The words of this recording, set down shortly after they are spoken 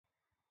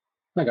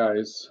Hi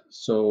guys,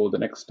 so the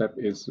next step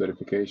is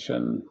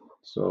verification.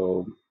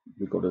 So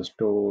we go to the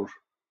store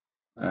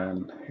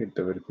and hit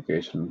the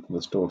verification for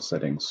the store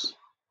settings.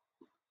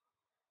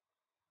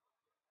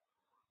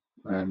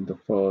 And the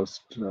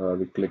first,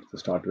 we click the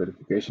start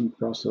verification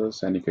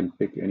process, and you can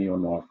pick any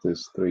one of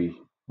these three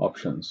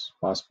options: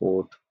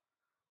 passport,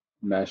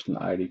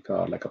 national ID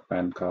card like a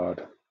PAN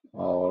card,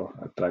 or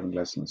a driving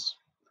license.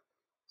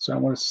 So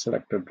I'm going to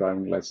select a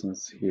driving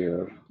license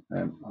here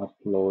and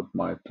upload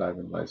my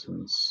driving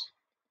license.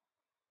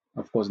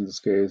 Of course, in this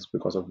case,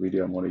 because of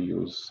video, I'm going to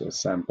use a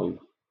sample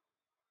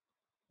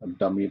a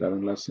dummy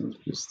driving license,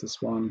 which is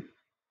this one.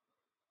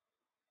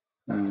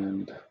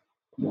 And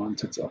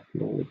once it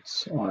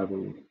uploads, I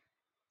will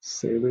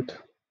save it.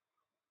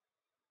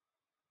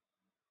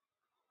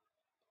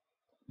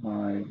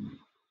 I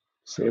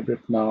saved it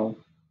now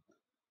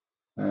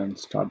and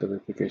start the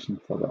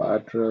verification for the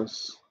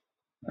address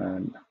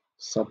and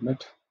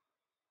submit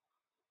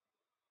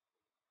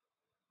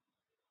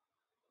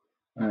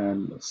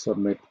and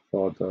submit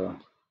for the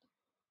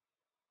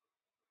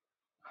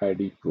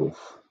ID proof.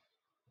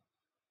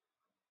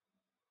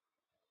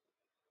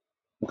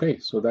 Okay,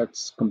 so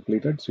that's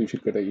completed. So you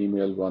should get an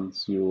email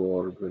once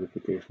your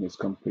verification is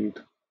complete.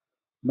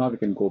 Now we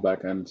can go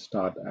back and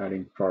start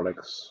adding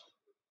products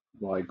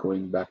by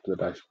going back to the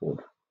dashboard.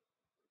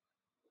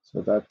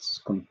 So that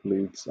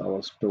completes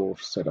our store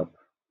setup.